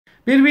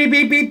Beep, beep,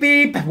 beep, beep,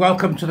 beep.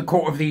 Welcome to the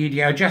court of the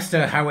EDO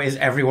Jester. How is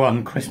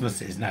everyone?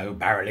 Christmas is now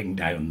barreling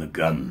down the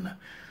gun.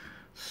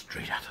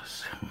 Straight at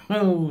us.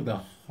 Oh,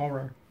 the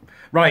horror.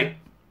 Right.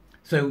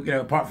 So,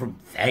 apart from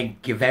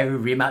thank you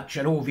very much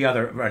and all the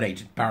other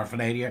related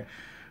paraphernalia,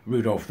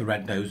 Rudolph the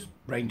Red-Nosed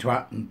Rain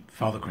Twat and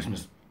Father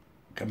Christmas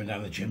coming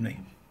down the chimney,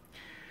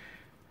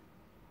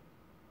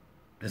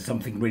 there's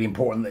something really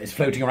important that is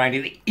floating around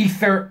in the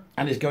ether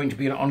and is going to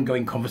be an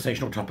ongoing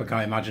conversational topic,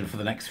 I imagine, for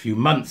the next few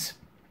months.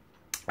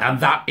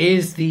 And that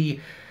is the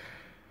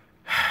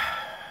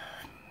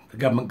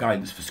government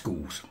guidance for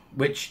schools,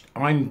 which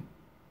I'm,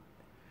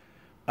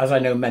 as I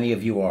know many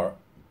of you are,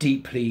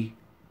 deeply,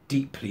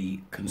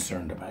 deeply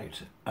concerned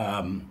about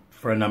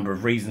for a number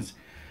of reasons.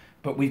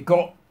 But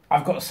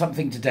I've got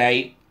something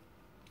today,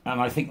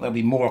 and I think there'll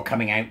be more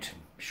coming out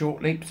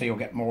shortly, so you'll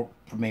get more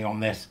from me on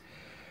this,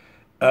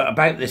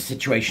 about this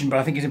situation. But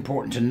I think it's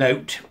important to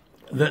note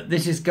that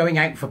this is going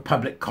out for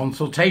public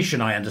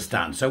consultation, I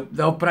understand. So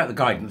they'll put out the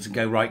guidance and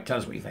go, right, tell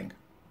us what you think.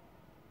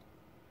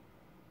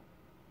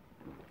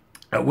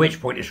 At which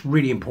point it's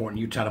really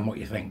important you tell them what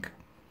you think,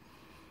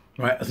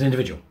 right, as an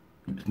individual.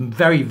 It's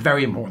very,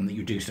 very important that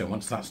you do so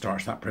once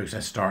that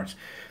process starts.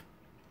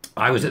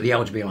 I was at the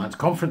LGBT Alliance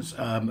conference,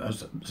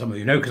 as some of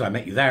you know, because I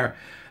met you there.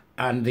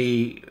 And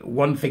the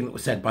one thing that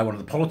was said by one of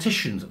the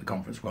politicians at the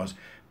conference was,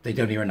 they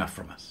don't hear enough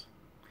from us.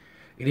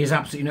 It is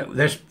absolutely,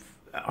 there's,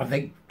 I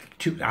think,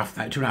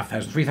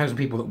 2,500, 3,000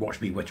 people that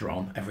watch me witter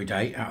on every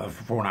day out of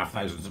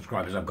 4,500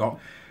 subscribers I've got.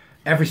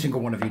 Every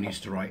single one of you needs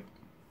to write.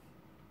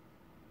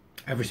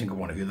 Every single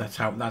one of you. That's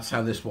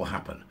how this will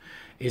happen.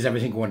 Is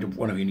every single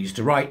one of you needs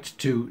to write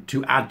to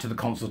add to the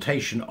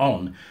consultation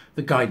on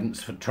the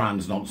guidance for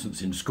trans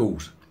nonsense in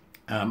schools.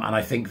 And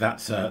I think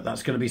that's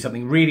going to be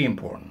something really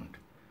important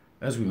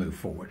as we move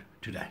forward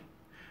today.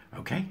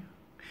 Okay.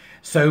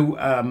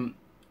 So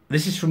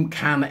this is from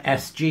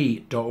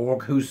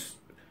cansg.org, whose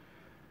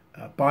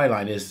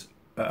byline is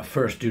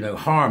first do no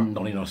harm,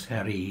 noli nos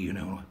heri,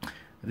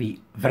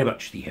 very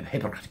much the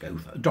Hippocratic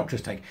Oath,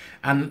 doctor's take.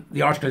 And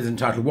the article is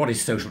entitled, What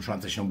is Social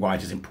Transition and Why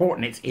It is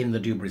Important? It's in the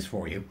Dewberries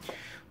for you.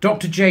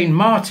 Dr. Jane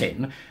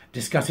Martin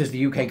discusses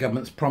the UK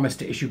government's promise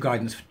to issue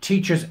guidance for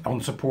teachers on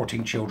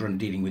supporting children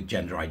dealing with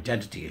gender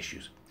identity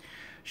issues.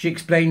 She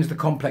explains the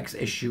complex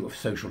issue of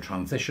social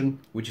transition,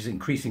 which is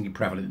increasingly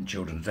prevalent in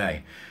children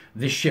today.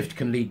 This shift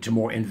can lead to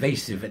more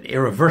invasive and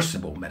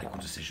irreversible medical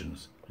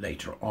decisions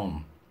later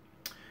on.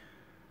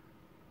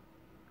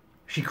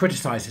 She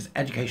criticises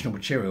educational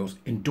materials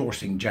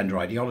endorsing gender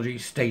ideology,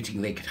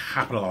 stating they could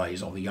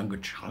capitalise on the younger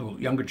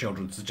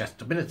children's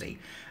suggestibility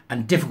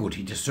and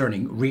difficulty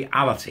discerning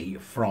reality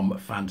from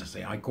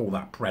fantasy. I call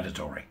that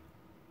predatory,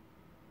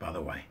 by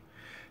the way.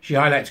 She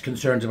highlights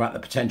concerns about the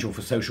potential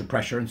for social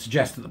pressure and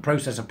suggests that the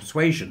process of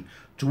persuasion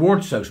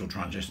towards social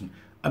transition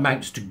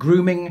amounts to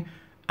grooming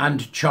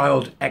and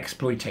child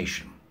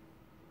exploitation.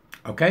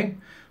 Okay?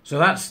 So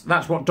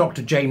that's what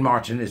Dr. Jane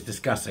Martin is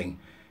discussing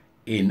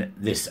in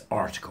this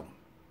article.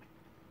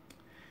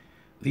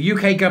 The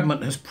UK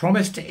government has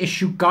promised to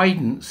issue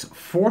guidance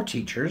for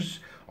teachers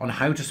on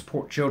how to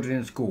support children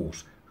in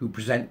schools who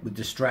present with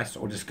distress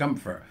or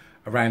discomfort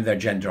around their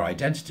gender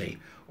identity,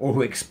 or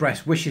who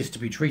express wishes to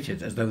be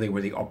treated as though they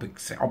were the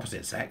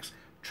opposite sex,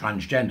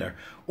 transgender,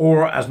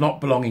 or as not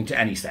belonging to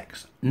any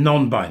sex,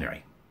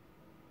 non-binary.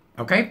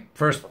 Okay,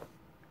 first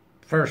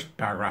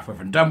paragraph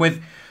over and done with.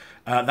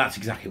 That's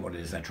exactly what it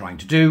is they're trying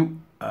to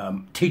do.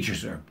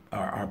 Teachers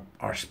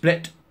are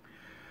split,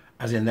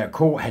 as in their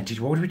core head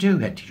teacher. What do we do?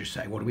 Head teachers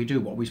say, what do we do?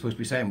 What are we supposed to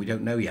be saying? We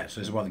don't know yet.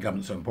 So this is why the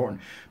government's so important.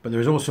 But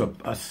there is also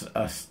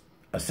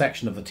a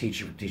section of the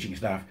teaching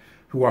staff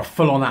who are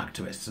full-on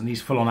activists, and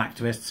these full-on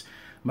activists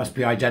must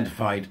be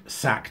identified,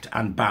 sacked,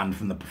 and banned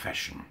from the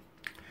profession.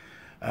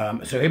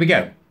 So here we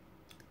go.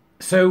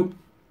 So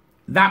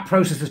that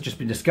process has just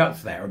been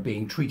discussed there, of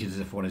being treated as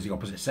if one is the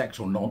opposite sex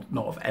or not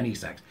of any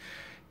sex.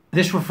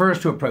 This refers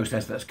to a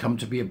process that's come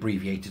to be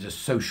abbreviated as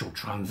social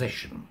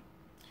transition,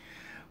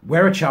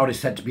 where a child is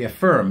said to be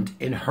affirmed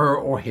in her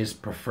or his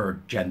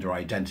preferred gender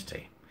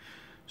identity.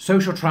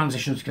 Social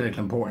transition's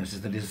clinical importance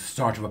is that it is the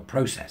start of a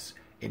process.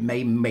 It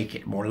may make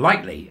it more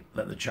likely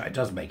that the child,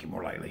 does make it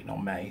more likely,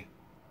 not may.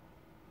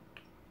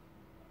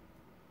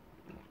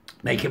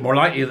 Make it more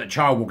likely that the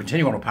child will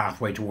continue on a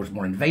pathway towards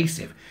more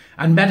invasive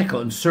and medical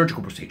and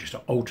surgical procedures to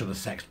alter the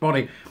sex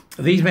body.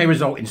 These may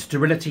result in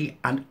sterility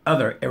and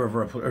other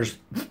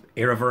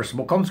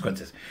irreversible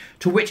consequences,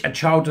 to which a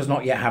child does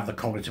not yet have the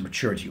cognitive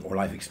maturity or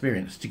life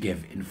experience to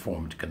give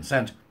informed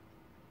consent.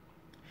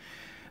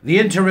 The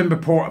interim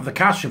report of the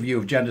Cash Review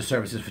of Gender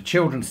Services for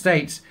Children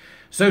states,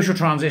 social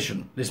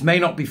transition. This may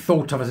not be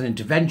thought of as an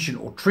intervention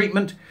or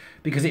treatment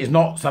because it is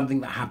not something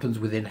that happens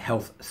within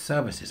health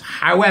services.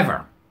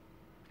 However,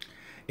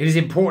 it is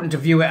important to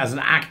view it as an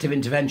active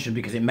intervention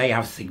because it may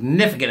have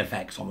significant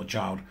effects on the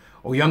child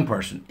or young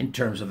person in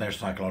terms of their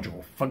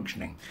psychological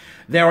functioning.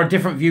 There are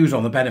different views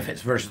on the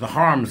benefits versus the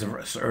harms of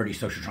early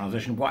social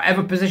transition.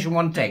 Whatever position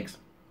one takes,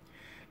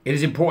 it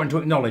is important to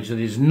acknowledge that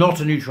it is not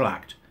a neutral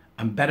act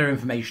and better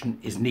information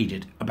is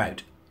needed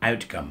about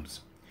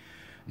outcomes.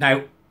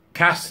 Now,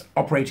 Cass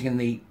operating in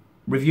the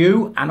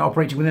review and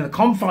operating within the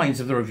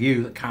confines of the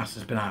review that Cass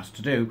has been asked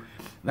to do,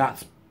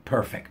 that's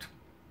perfect,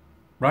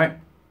 right?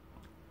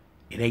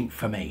 It ain't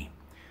for me.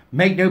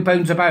 Make no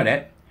bones about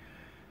it.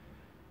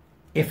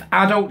 If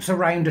adults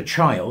around a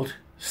child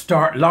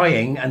start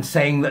lying and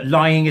saying that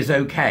lying is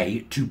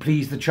okay to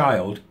please the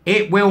child,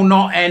 it will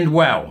not end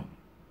well.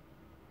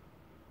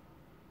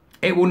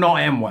 It will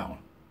not end well.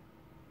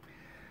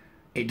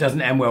 It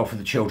doesn't end well for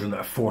the children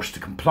that are forced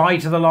to comply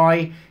to the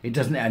lie. It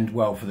doesn't end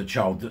well for the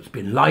child that's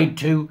been lied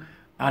to.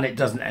 And it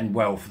doesn't end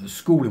well for the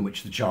school in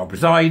which the child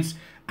resides.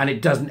 And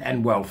it doesn't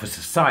end well for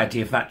society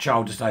if that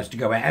child decides to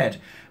go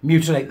ahead,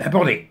 mutilate their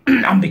body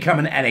and become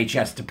an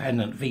NHS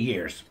dependent for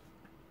years.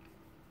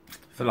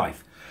 For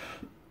life.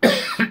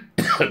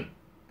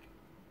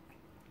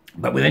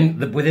 But within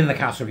the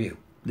Cass review,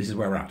 this is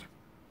where we're at.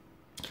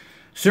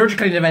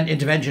 Surgical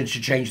interventions to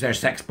change their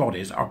sex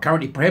bodies are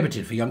currently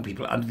prohibited for young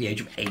people under the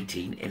age of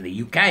 18 in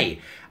the UK,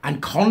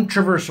 and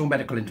controversial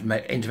medical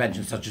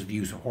interventions such as the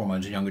use of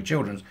hormones in younger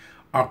children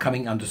are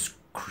coming under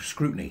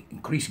scrutiny,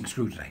 increasing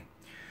scrutiny.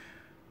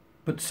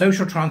 But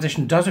social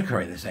transition does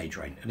occur in this age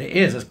range, and it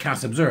is, as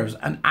Cass observes,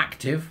 an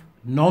active,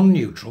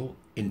 non-neutral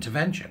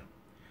intervention,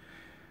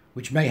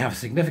 which may have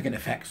significant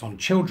effects on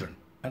children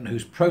and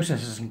whose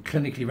processes and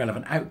clinically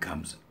relevant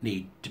outcomes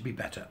need to be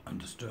better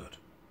understood.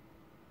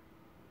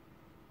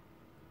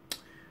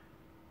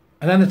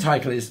 And then the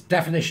title is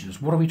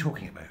Definitions. What are we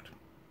talking about?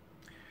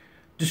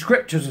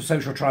 Descriptors of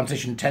social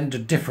transition tend to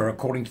differ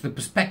according to the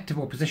perspective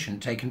or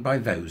position taken by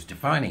those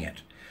defining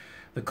it.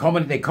 They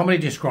commonly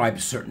describe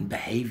certain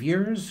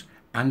behaviours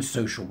and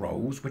social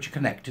roles which are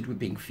connected with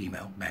being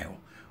female,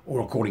 male,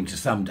 or according to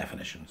some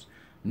definitions,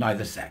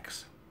 neither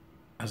sex,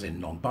 as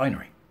in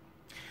non-binary.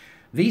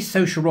 These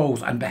social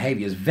roles and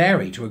behaviours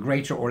vary to a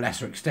greater or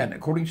lesser extent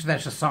according to their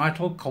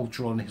societal,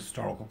 cultural and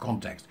historical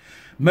context.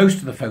 Most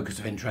of the focus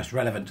of interest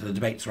relevant to the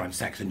debates around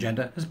sex and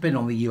gender has been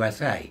on the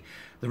USA,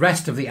 the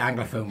rest of the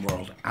Anglophone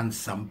world and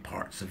some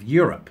parts of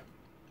Europe.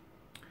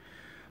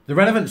 The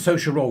relevant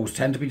social roles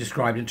tend to be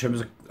described in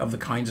terms of the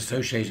kinds of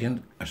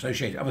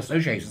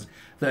associations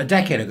that a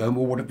decade ago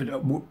would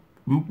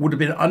have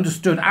been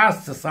understood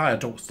as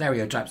societal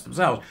stereotypes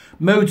themselves,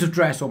 modes of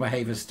dress or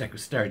behaviours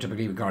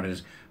stereotypically regarded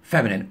as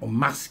feminine or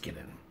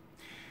masculine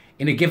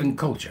in a given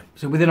culture.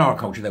 So within our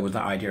culture there was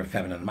that idea of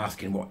feminine and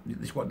masculine.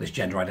 What this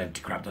gender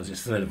identity crap does is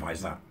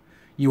solidifies that.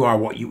 You are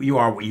what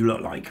you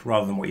look like,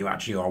 rather than what you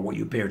actually are, what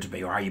you appear to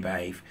be, or how you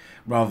behave,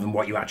 rather than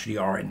what you actually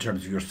are in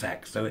terms of your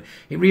sex. So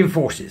it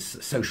reinforces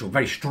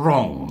very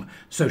strong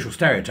social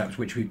stereotypes,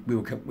 which we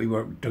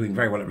were doing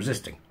very well at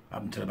resisting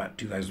up until about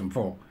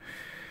 2004.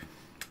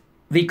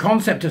 The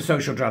concept of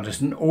social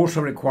transition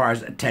also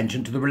requires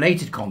attention to the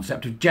related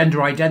concept of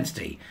gender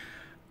identity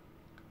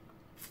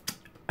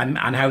and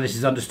how this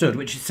is understood,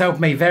 which itself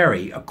may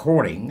vary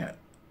according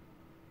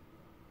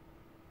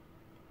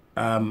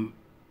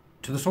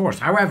to the source.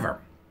 However,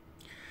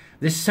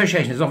 this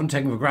association is often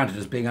taken for granted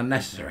as being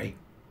unnecessary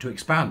to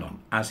expand on,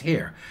 as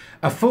here.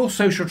 A full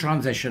social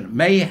transition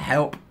may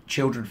help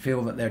children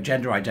feel that their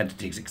gender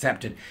identity is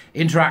accepted,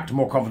 interact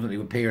more confidently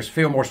with peers,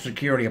 feel more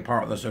securely a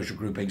part of their social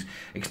groupings,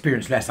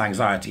 experience less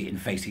anxiety in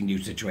facing new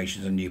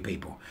situations and new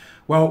people.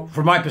 Well,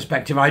 from my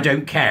perspective, I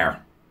don't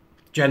care.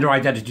 Gender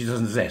identity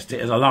doesn't exist.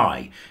 It is a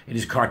lie. It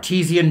is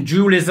Cartesian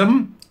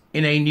dualism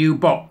in a new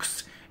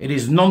box. It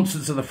is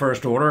nonsense of the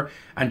first order,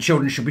 and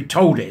children should be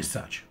told it is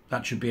such.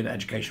 That should be an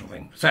educational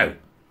thing. So,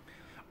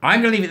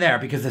 I'm going to leave it there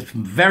because there's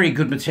some very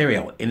good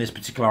material in this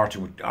particular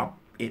article.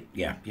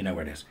 Yeah, you know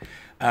where it is.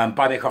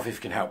 Buy me a coffee if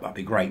you can help. That'd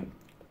be great.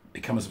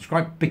 Become a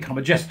subscriber. Become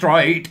a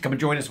Jestrite. Come and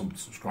join us. Or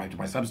subscribe to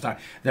my Substack.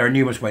 There are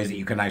numerous ways that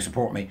you can now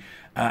support me.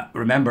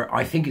 Remember,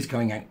 I think it's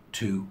going out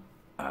to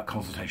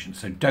consultation.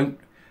 So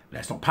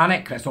let's not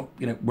panic. Let's not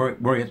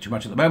worry too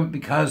much at the moment,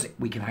 because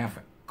we can have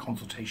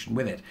consultation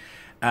with it.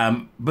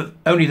 But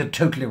only the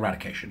total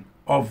eradication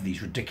of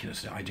these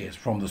ridiculous ideas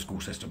from the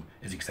school system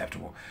is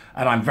acceptable.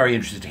 And I'm very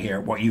interested to hear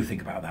what you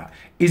think about that.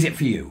 Is it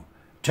for you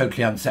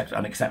totally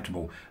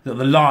unacceptable that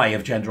the lie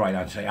of gender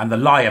identity and the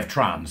lie of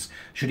trans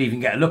should even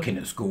get a look in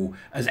at school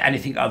as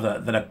anything other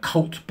than a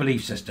cult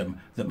belief system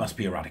that must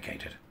be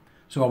eradicated?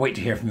 So I'll wait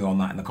to hear from you on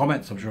that in the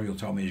comments. I'm sure you'll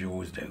tell me, as you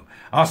always do.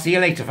 I'll see you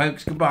later,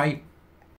 folks. Goodbye.